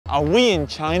Are we in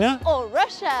China? Or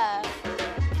Russia?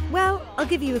 Well, I'll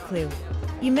give you a clue.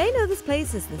 You may know this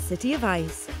place as the City of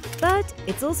Ice, but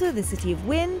it's also the City of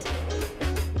Wind,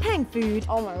 Peng food,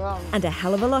 Oh my god. and a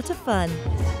hell of a lot of fun.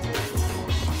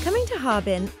 Coming to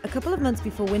Harbin a couple of months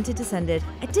before winter descended,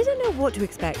 I didn't know what to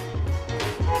expect.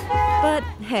 But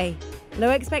hey,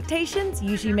 low expectations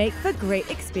usually make for great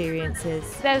experiences.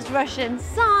 There's Russian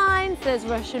signs, there's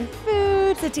Russian food.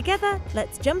 So together,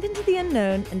 let's jump into the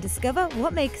unknown and discover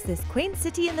what makes this quaint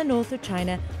city in the north of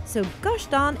China so gosh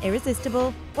darn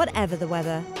irresistible, whatever the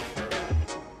weather.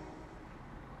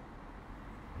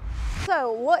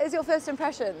 So, what is your first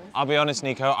impression? I'll be honest,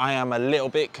 Nico, I am a little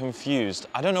bit confused.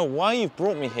 I don't know why you've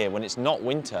brought me here when it's not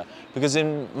winter, because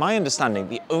in my understanding,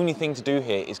 the only thing to do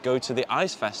here is go to the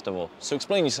ice festival. So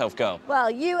explain yourself, girl. Well,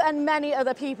 you and many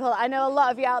other people, I know a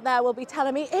lot of you out there will be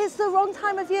telling me it's the wrong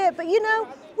time of year, but you know,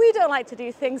 we don't like to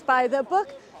do things by the book.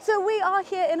 So we are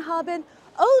here in Harbin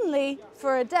only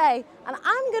for a day, and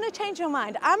I'm gonna change your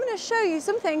mind. I'm gonna show you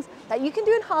some things that you can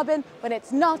do in Harbin when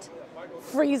it's not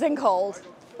freezing cold.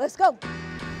 Let's go.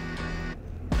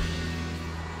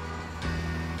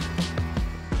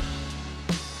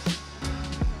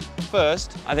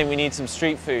 First, I think we need some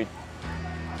street food.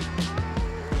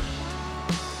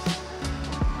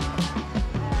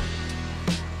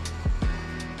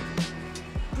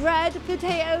 Bread,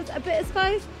 potatoes, a bit of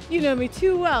spice. You know me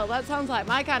too well. That sounds like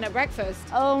my kind of breakfast.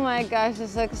 Oh my gosh,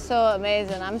 this looks so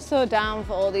amazing. I'm so down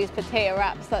for all these potato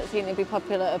wraps that seem to be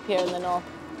popular up here in the north.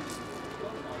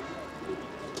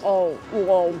 Oh,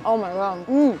 whoa. Oh my god.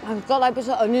 I've got like bits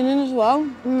of onion in as well.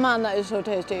 Man, that is so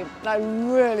tasty. Like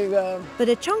really good. But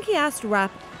a chunky-ass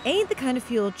wrap ain't the kind of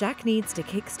fuel Jack needs to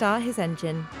kickstart his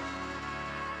engine.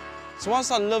 So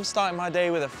whilst I love starting my day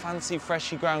with a fancy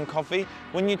freshly ground coffee,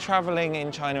 when you're traveling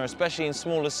in China, especially in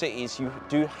smaller cities, you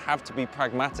do have to be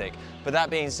pragmatic. But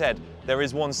that being said, there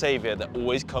is one saviour that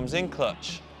always comes in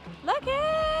clutch. Look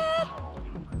it!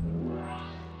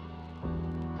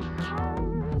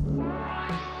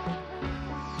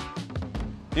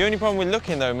 The only problem with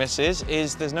looking though, missus,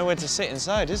 is there's nowhere to sit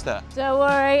inside, is there? Don't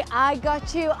worry, I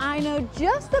got you. I know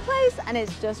just the place and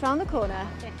it's just around the corner.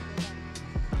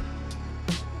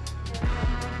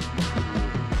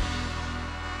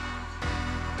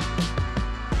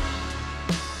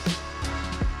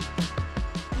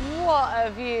 What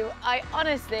a view. I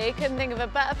honestly couldn't think of a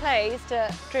better place to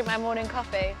drink my morning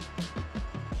coffee.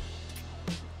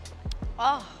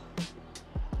 Oh,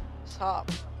 it's hot.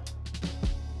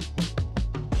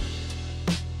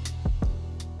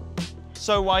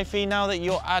 So, wifey, now that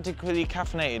you're adequately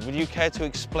caffeinated, would you care to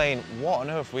explain what on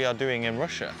earth we are doing in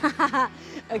Russia?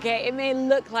 Okay, it may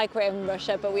look like we're in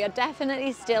Russia, but we are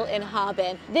definitely still in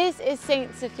Harbin. This is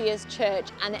St. Sophia's Church,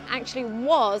 and it actually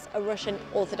was a Russian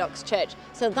Orthodox church.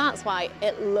 So that's why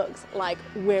it looks like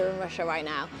we're in Russia right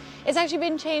now. It's actually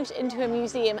been changed into a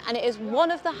museum, and it is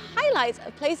one of the highlights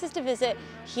of places to visit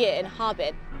here in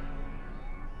Harbin.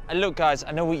 And look, guys,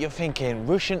 I know what you're thinking.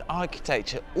 Russian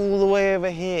architecture all the way over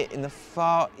here in the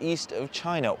far east of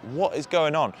China. What is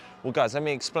going on? Well, guys, let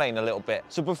me explain a little bit.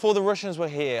 So before the Russians were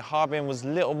here, Harbin was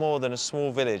little more than a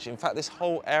small village. In fact, this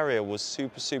whole area was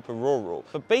super rural.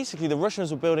 But basically, the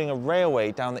Russians were building a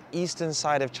railway down the eastern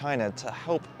side of China to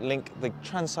help link the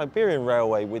Trans-Siberian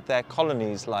Railway with their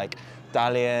colonies like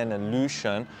Dalian and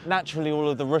Lushan. Naturally, all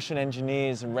of the Russian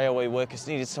engineers and railway workers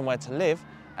needed somewhere to live.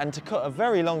 And to cut a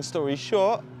very long story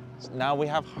short, now we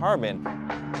have Harbin.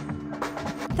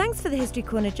 Thanks for the History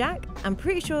Corner, Jack. I'm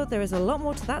pretty sure there is a lot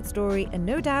more to that story, and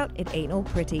no doubt it ain't all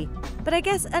pretty. But I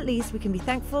guess at least we can be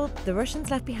thankful the Russians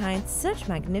left behind such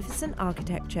magnificent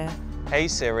architecture. Hey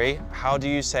Siri, how do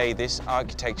you say this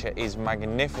architecture is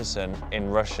magnificent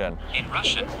in Russian? In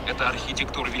Russian, это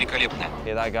архитектура великолепная.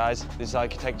 Hear that, guys? This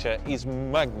architecture is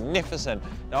magnificent.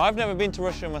 Now, I've never been to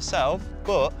Russia myself,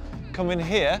 but coming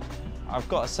here, I've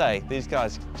got to say, these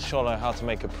guys sure know how to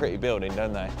make a pretty building,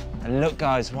 don't they? And look,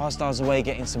 guys, whilst I was away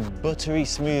getting some buttery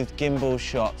smooth gimbal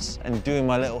shots and doing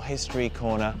my little history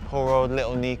corner, poor old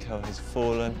little Nico has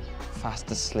fallen fast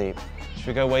asleep. Should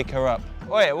we go wake her up?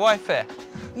 Wait, wifey.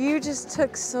 You just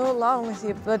took so long with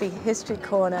your bloody history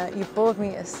corner, you bored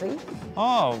me to sleep.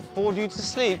 Oh, bored you to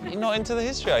sleep? You're not into the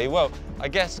history, are you? Well, I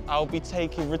guess I'll be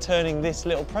returning this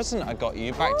little present I got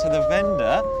you back to the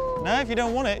vendor. No, if you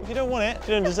don't want it, if you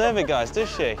don't deserve it, guys, does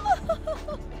she?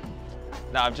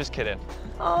 No, I'm just kidding.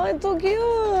 Oh, it's so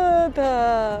cute.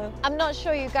 I'm not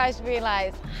sure you guys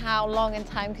realise how long and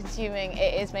time consuming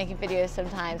it is making videos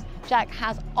sometimes. Jack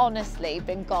has honestly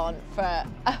been gone for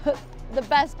the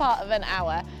best part of an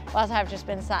hour whilst I've just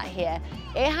been sat here.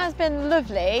 It has been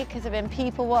lovely because I've been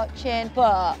people watching,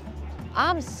 but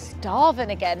I'm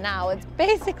starving again now. It's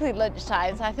basically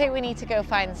lunchtime, so I think we need to go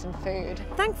find some food.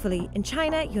 Thankfully, in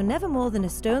China, you're never more than a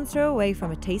stone's throw away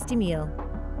from a tasty meal.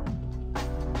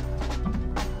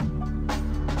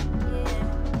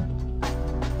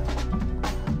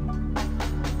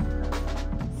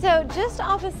 So just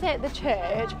opposite the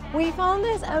church, we found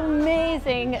this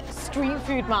amazing street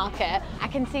food market. I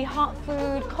can see hot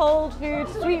food, cold food,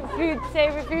 sweet food,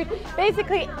 savory food,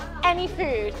 basically any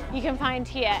food you can find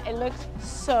here. It looks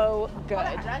so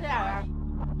good.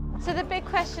 So the big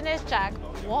question is, Jack,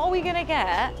 what are we gonna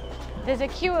get? There's a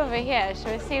queue over here.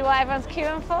 Should we see what everyone's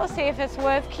queuing for? See if it's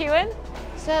worth queuing?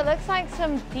 So it looks like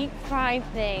some deep fried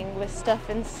thing with stuff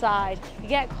inside. You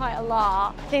get quite a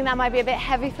lot. I think that might be a bit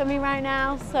heavy for me right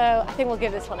now, so I think we'll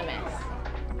give this one a miss.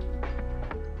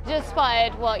 Just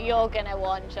spotted what you're gonna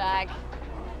want, Jack.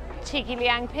 Cheeky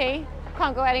liang pi.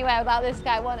 Can't go anywhere without this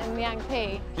guy wanting liang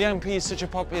pi. Liang pi is such a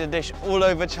popular dish all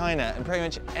over China, and pretty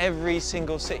much every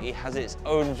single city has its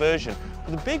own version.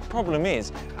 But the big problem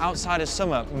is, outside of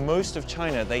summer, most of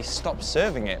China, they stop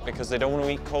serving it because they don't want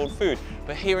to eat cold food.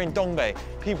 But here in Dongbei,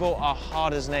 people are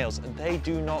hard as nails, and they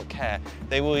do not care.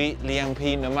 They will eat liang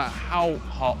pi no matter how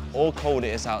hot or cold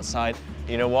it is outside.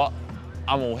 You know what?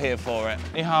 I'm all here for it.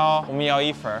 你好，我们要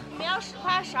一份。我们要10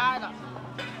块12的。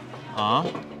啊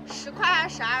？10块还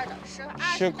是12的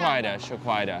？10块的，10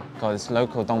块的。God, it's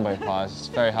local Dongbei话, it's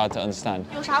very hard to understand.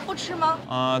 有啥不吃吗？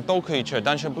都可以吃，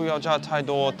但是不要加太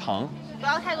多糖。不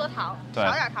要太多糖，对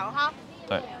少点糖哈。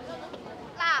对。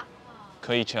辣。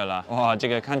可以吃了。哇，这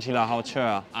个看起来好吃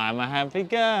啊 ！I'm a happy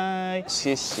guy。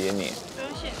谢谢你。不用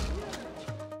谢。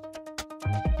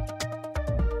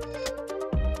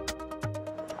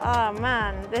Oh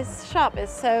man, this shop is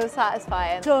so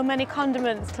satisfying. So many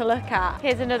condiments to look at.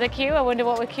 Here's another queue. I wonder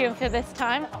what we're queuing for this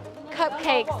time.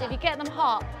 Cupcakes, if you get them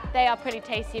hot, they are pretty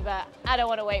tasty, but I don't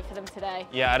want to wait for them today.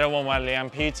 Yeah, I don't want my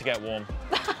liang pi to get warm.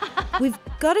 We've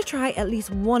got to try at least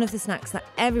one of the snacks that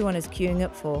everyone is queuing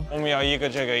up for. 我们要一个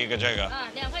这个，一个这个。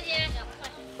2块钱，2块。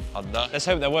好的。Let's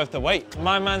hope they're worth the wait.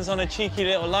 My man's on a cheeky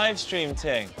little live stream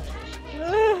thing.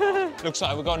 Looks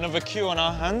like we've got another queue on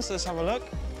our hands. Let's have a look.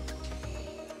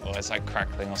 Oh, it's like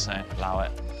crackling or something. Allow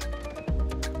it.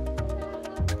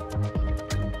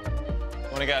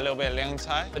 Want to get a little bit of liang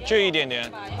cai? 注意一点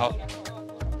点。好。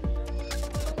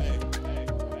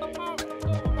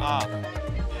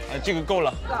这个够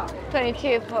了。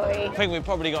22 for I think we've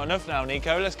probably got enough now,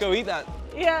 Nico. Let's go eat that.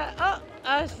 Yeah.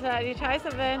 Oh, so you try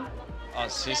something.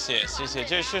 谢谢，谢谢。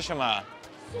这是什么？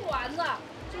素丸子，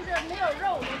就是没有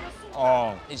肉，我们就素。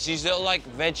Oh, it's these little like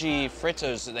veggie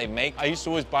fritters that they make. I used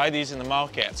to always buy these in the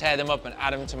market, tear them up and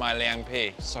add them to my liang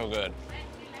pi. So good.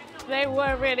 They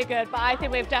were really good, but I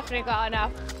think we've definitely got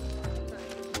enough.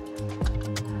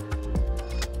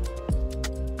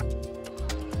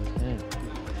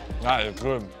 That is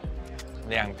good.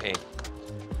 Liang pi.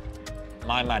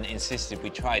 My man insisted we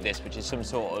try this, which is some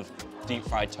sort of deep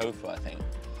fried tofu, I think.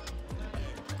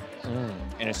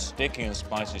 In a sticky and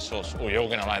spicy sauce. Oh, you're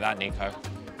gonna like that, Nico.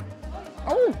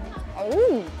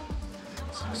 Oh.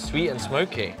 Sweet and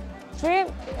smoky. Sweet,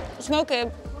 smoky.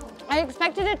 I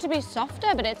expected it to be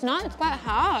softer, but it's not. It's quite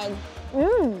hard.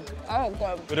 Oh,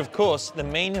 good. But of course, the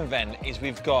main event is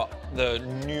we've got the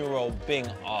Neural Bing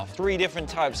off. 3 different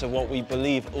types of what we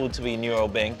believe all to be Neural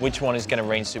Bing. Which one is going to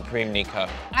reign supreme, Nico?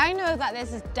 I know that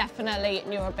this is definitely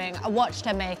Neurobing. I watched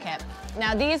her make it.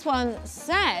 Now, these ones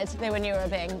said they were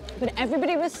Neurobing, but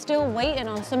everybody was still waiting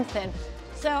on something.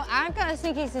 So I've got a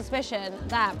sneaky suspicion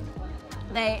that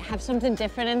they have something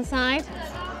different inside.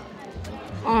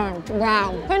 Oh,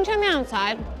 wow. Crunchy on the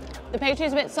outside. The pastry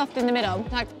is a bit soft in the middle,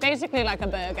 basically like a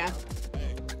burger.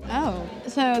 Oh,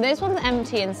 so this one's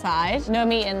empty inside, no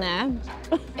meat in there.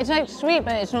 It's like sweet,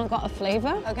 but it's not got a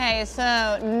flavour. Okay,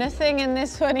 so nothing in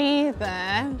this one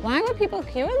either. Why were people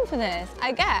queuing for this?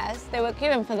 I guess they were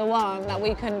queuing for the one that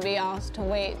we couldn't be asked to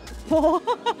wait for.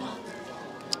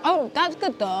 Oh, that's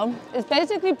good though. It's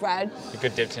basically bread. A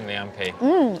good dipped in liang pi.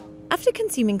 After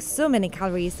consuming so many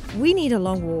calories, we need a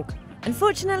long walk.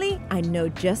 Unfortunately, I know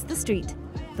just the street.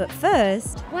 But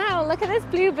first... Wow, look at this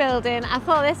blue building. I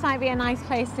thought this might be a nice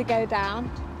place to go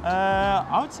down.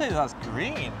 I would say that's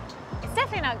green. It's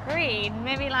definitely not green.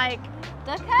 Maybe like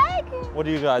duck egg? What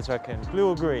do you guys reckon? Blue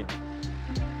or green?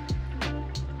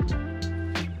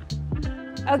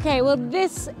 Okay, well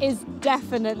this is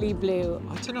definitely blue.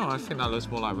 I don't know, I think that looks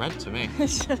more like red to me.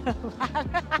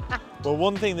 Well,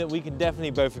 one thing that we can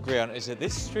definitely both agree on is that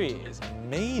this street is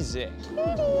amazing.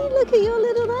 Look at your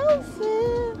little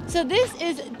outfit. So this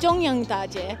is Zhong Yang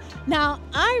Street. Now,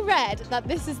 I read that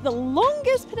this is the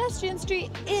longest pedestrian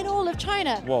street in all of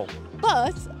China. Whoa.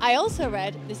 But I also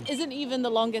read this isn't even the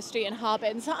longest street in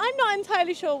Harbin, so I'm not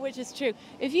entirely sure which is true.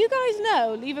 If you guys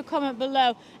know, leave a comment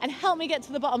below and help me get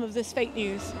to the bottom of this fake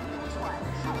news.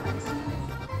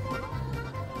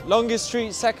 Longest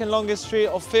street, second longest street,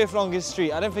 or fifth longest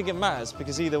street? I don't think it matters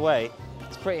because either way,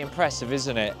 it's pretty impressive,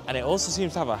 isn't it? And it also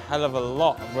seems to have a hell of a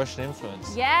lot of Russian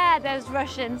influence. Yeah, there's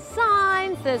Russian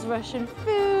signs, there's Russian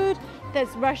food, there's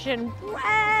Russian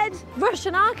bread,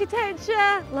 Russian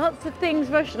architecture, lots of things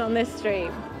Russian on this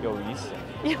street.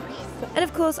 And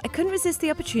of course, I couldn't resist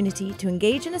the opportunity to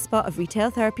engage in a spot of retail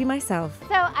therapy myself.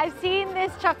 So I've seen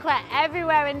this chocolate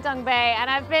everywhere in Dongbei and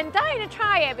I've been dying to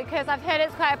try it because I've heard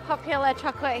it's quite a popular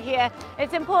chocolate here.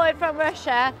 It's imported from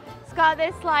Russia. It's got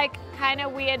this like kind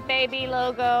of weird baby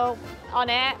logo on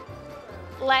it.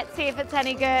 Let's see if it's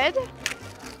any good.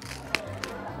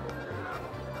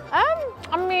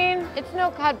 I mean, it's no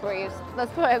Cadbury's,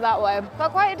 let's put it that way,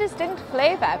 but quite a distinct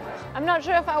flavour. I'm not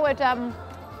sure if I would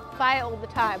buy it all the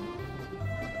time.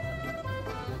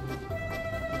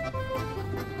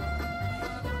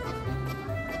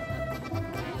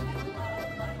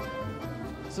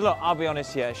 So look, I'll be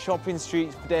honest here, shopping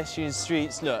streets, pedestrian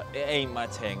streets, look, it ain't my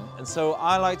thing. And so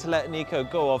I like to let Nico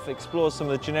go off, explore some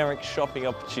of the generic shopping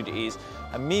opportunities,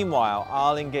 and meanwhile,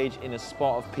 I'll engage in a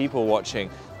spot of people watching.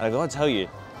 And I gotta tell you,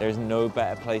 there is no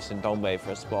better place than Dongbei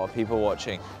for a spot of people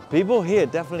watching. People here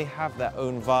definitely have their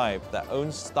own vibe, their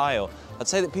own style. I'd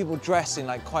say that people dress in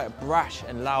like quite a brash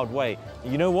and loud way.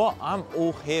 You know what? I'm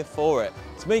all here for it.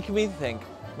 It's making me think,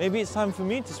 maybe it's time for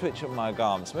me to switch up my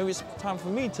garments. Maybe it's time for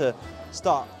me to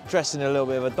start dressing a little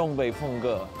bit of a Dongbei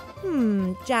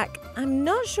Fengge. Jack, I'm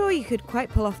not sure you could quite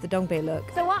pull off the Dongbei look.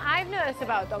 So what I've noticed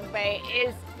about Dongbei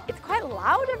is it's quite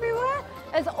loud everywhere.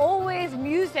 There's always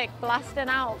music blasting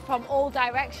out from all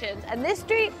directions, and this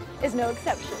street is no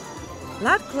exception.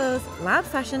 Loud clothes, loud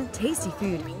fashion, tasty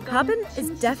food. Harbin is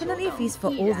definitely a feast for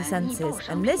all the senses,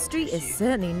 and this street is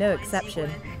certainly no exception.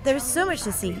 There is so much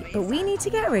to see, but we need to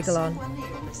get a wriggle on.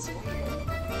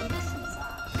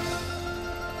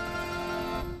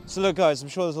 So look guys, I'm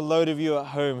sure there's a load of you at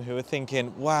home who are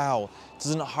thinking, wow,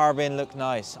 doesn't Harbin look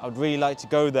nice? I'd really like to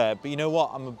go there, but you know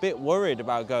what? I'm a bit worried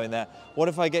about going there. What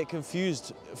if I get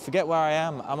confused, forget where I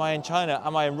am? Am I in China?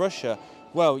 Am I in Russia?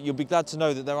 Well, you'll be glad to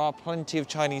know that there are plenty of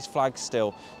Chinese flags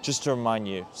still, just to remind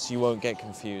you, so you won't get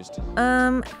confused.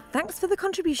 Thanks for the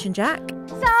contribution, Jack.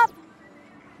 Stop!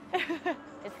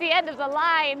 It's the end of the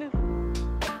line.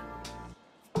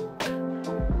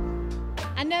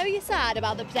 I know you're sad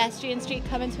about the pedestrian street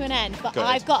coming to an end, but Good.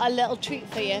 I've got a little treat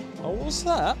for you. Oh, what's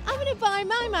that? I'm going to buy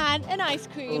my man an ice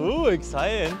cream. Ooh,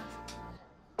 exciting.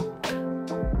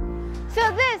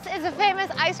 So this is a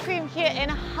famous ice cream here in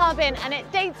Harbin, and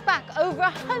it dates back over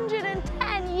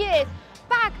 110 years,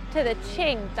 back to the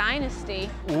Qing dynasty.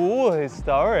 Ooh,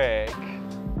 historic.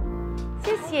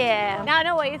 Now I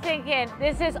know what you're thinking.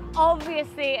 This is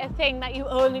obviously a thing that you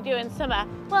only do in summer.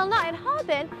 Well, not in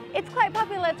Harbin. It's quite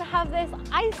popular to have this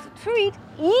iced treat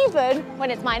even when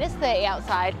it's -30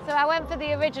 outside. So I went for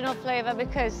the original flavour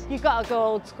because you gotta go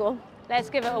old school. Let's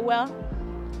give it a whirl.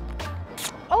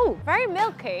 Oh, very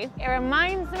milky. It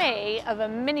reminds me of a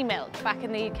mini milk back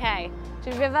in the UK. So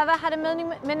if you've ever had a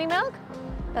mini milk,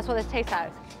 that's what this tastes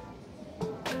like.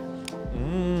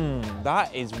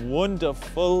 That is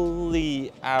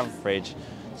wonderfully average.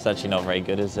 It's actually not very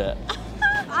good, is it?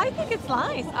 I think it's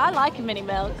nice. I like a mini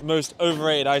milk. Most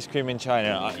overrated ice cream in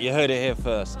China. You heard it here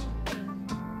first.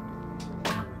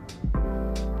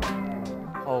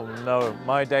 Oh no,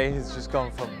 my day has just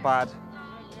gone from bad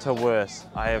to worse.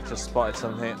 I have just spotted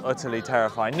something utterly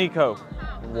terrifying. Nico,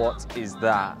 what is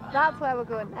that? That's where we're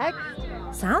going next.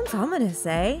 Sounds ominous,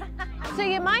 eh? So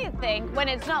you might think, when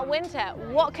it's not winter,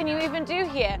 what can you even do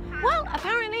here? Well,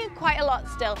 apparently quite a lot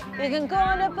still. You can go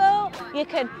on a boat, you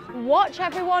can watch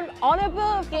everyone on a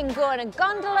boat, you can go on a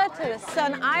gondola to the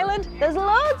Sun Island. There's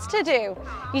loads to do.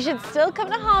 You should still come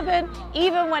to Harbin,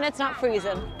 even when it's not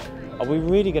freezing. Are we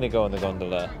really going to go on the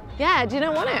gondola? Yeah, do you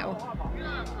not want to?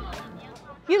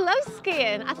 You love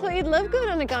skiing. I thought you'd love going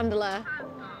on a gondola.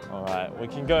 All right, we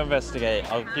can go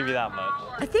investigate. I'll give you that much.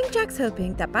 I think Jack's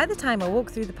hoping that by the time I walk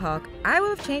through the park, I will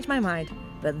have changed my mind.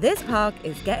 But this park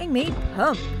is getting me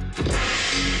pumped.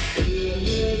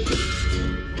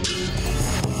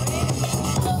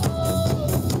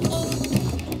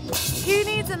 Who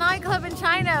needs a nightclub in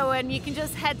China when you can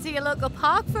just head to your local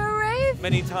park for a rave?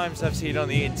 Many times I've seen on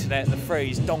the internet the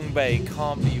phrase Dongbei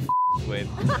can't be f***ed with,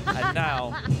 and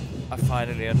now I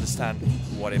finally understand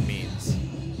what it means.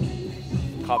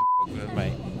 Can't be f***ed with,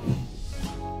 mate.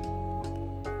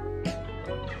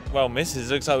 Well, missus,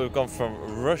 looks like we've gone from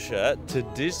Russia to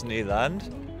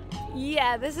Disneyland.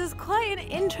 Yeah, this is quite an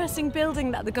interesting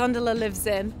building that the gondola lives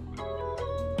in.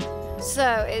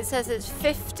 So it says it's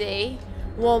 50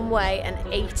 one way and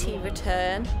 80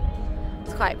 return.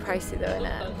 It's quite pricey though, isn't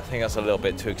it? I think that's a little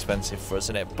bit too expensive for us,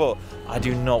 isn't it? But I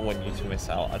do not want you to miss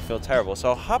out. I'd feel terrible. So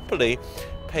I'll happily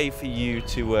pay for you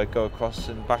to go across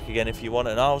and back again if you want,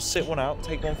 and I'll sit one out,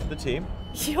 take one for the team.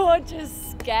 You're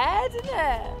just scared, isn't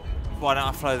it? Why don't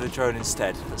I fly the drone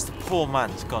instead? That's the poor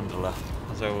man's gondola,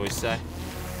 as I always say.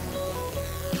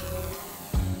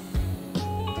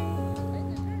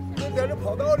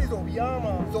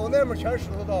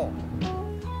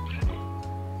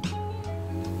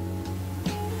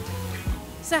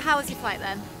 So how was your flight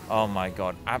then? Oh my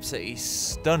God, absolutely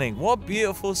stunning. What a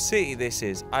beautiful city this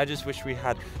is. I just wish we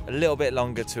had a little bit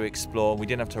longer to explore. We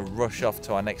didn't have to rush off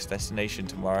to our next destination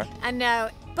tomorrow. I know,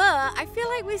 but I feel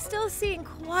like we're still seeing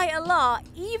quite a lot.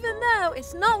 Even though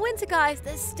it's not winter, guys,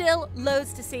 there's still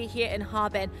loads to see here in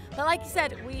Harbin. But like you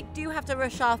said, we do have to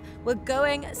rush off. We're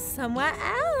going somewhere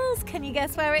else. Can you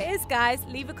guess where it is, guys?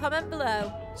 Leave a comment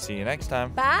below. See you next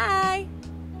time. Bye.